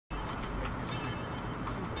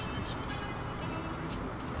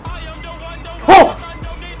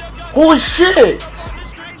Holy shit!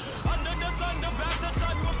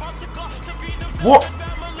 What?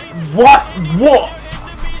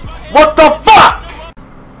 What the fuck?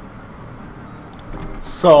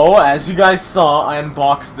 So, as you guys saw, I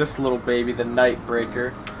unboxed this little baby, the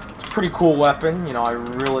Nightbreaker. It's a pretty cool weapon, you know, I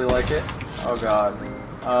really like it. Oh god.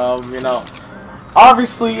 You know,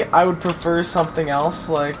 obviously, I would prefer something else,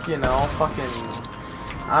 like, you know,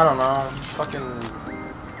 I don't know,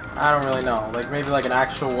 I don't really know. Like, maybe like an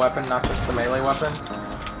actual weapon, not just the melee weapon.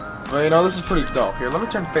 But, you know, this is pretty dope. Here, let me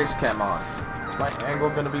turn face cam on. Is my angle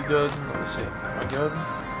gonna be good? Let me see. Am I good?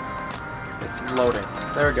 It's loading.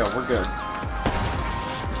 There we go, we're good.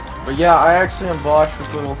 But yeah, I actually unboxed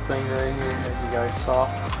this little thing right here, as you guys saw.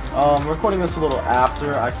 I'm recording this a little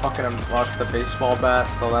after I fucking unboxed the baseball bat,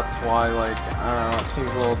 so that's why, like, I don't know, it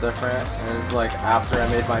seems a little different. And it's like after I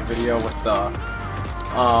made my video with the,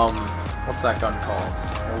 what's that gun called?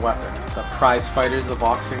 The weapon. The prize fighters, the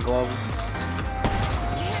boxing gloves.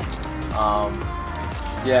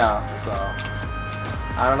 Yeah, so,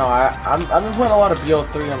 I don't know, I've been playing a lot of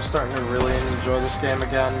BO3, I'm starting to really enjoy this game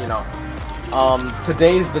again, you know.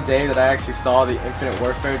 Today's the day that I actually saw the Infinite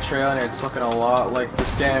Warfare trailer, and it's looking a lot like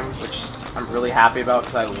this game, which I'm really happy about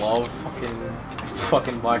because I love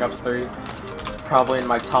fucking Black Ops 3. It's probably in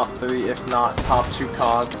my top 3, if not top 2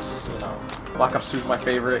 CODs. You know, Black Ops 2 is my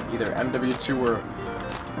favorite, either MW2 or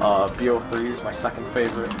BO3 is my second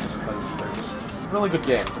favorite, just because they're just really good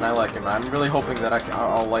games, and I like them. I'm really hoping that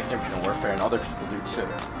I'll like Infinite Warfare, and other people do too.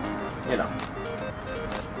 You know,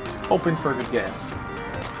 hoping for a good game.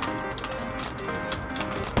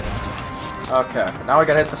 Okay, now I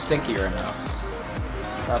gotta hit the stinky right now.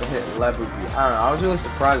 Gotta hit Lebubi. I don't know, I was really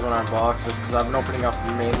surprised when I unboxed this because I've been opening up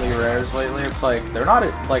mainly rares lately. It's like, they're not,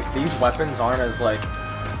 like, these weapons aren't as, like,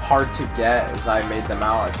 hard to get as I made them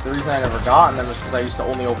out. Like, the reason I never gotten them is because I used to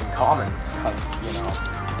only open commons, because, you know,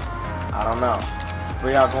 I don't know.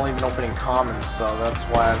 But yeah, I've only been opening commons, so that's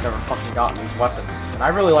why I've never fucking gotten these weapons. And I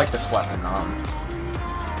really like this weapon.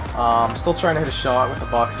 I'm still trying to hit a shot with the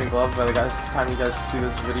boxing glove. By the time you guys see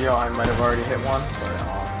this video, I might have already hit one, but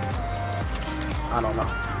I don't know.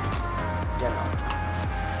 Yeah, no.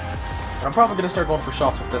 But I'm probably gonna start going for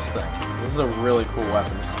shots with this thing. This is a really cool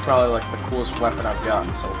weapon. This is probably like the coolest weapon I've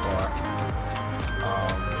gotten so far.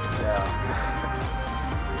 Yeah.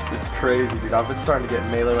 It's crazy, dude. I've been starting to get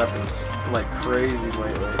melee weapons like crazy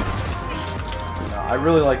lately. I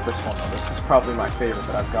really like this one though. This is probably my favorite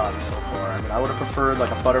that I've gotten so far. I mean, I would have preferred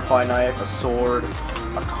like a butterfly knife, a sword,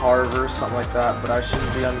 a carver, something like that, but I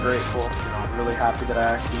shouldn't be ungrateful. You know, I'm really happy that I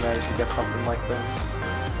actually managed to get something like this.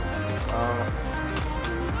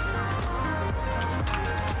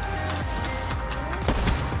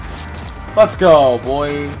 Let's go,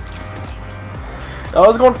 boy. I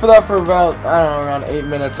was going for that for about, I don't know, around 8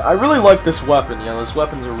 minutes. I really like this weapon, you know, this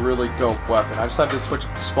weapon's a really dope weapon. I just had to switch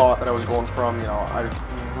the spot that I was going from, you know, I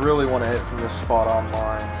really want to hit from this spot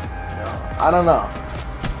online. You know, I don't know.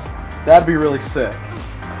 That'd be really sick.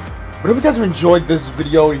 But if you guys have enjoyed this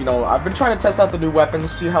video, you know, I've been trying to test out the new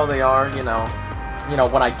weapons, see how they are, you know,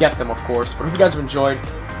 when I get them, of course. But if you guys have enjoyed,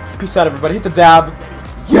 peace out, everybody. Hit the dab.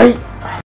 Yay!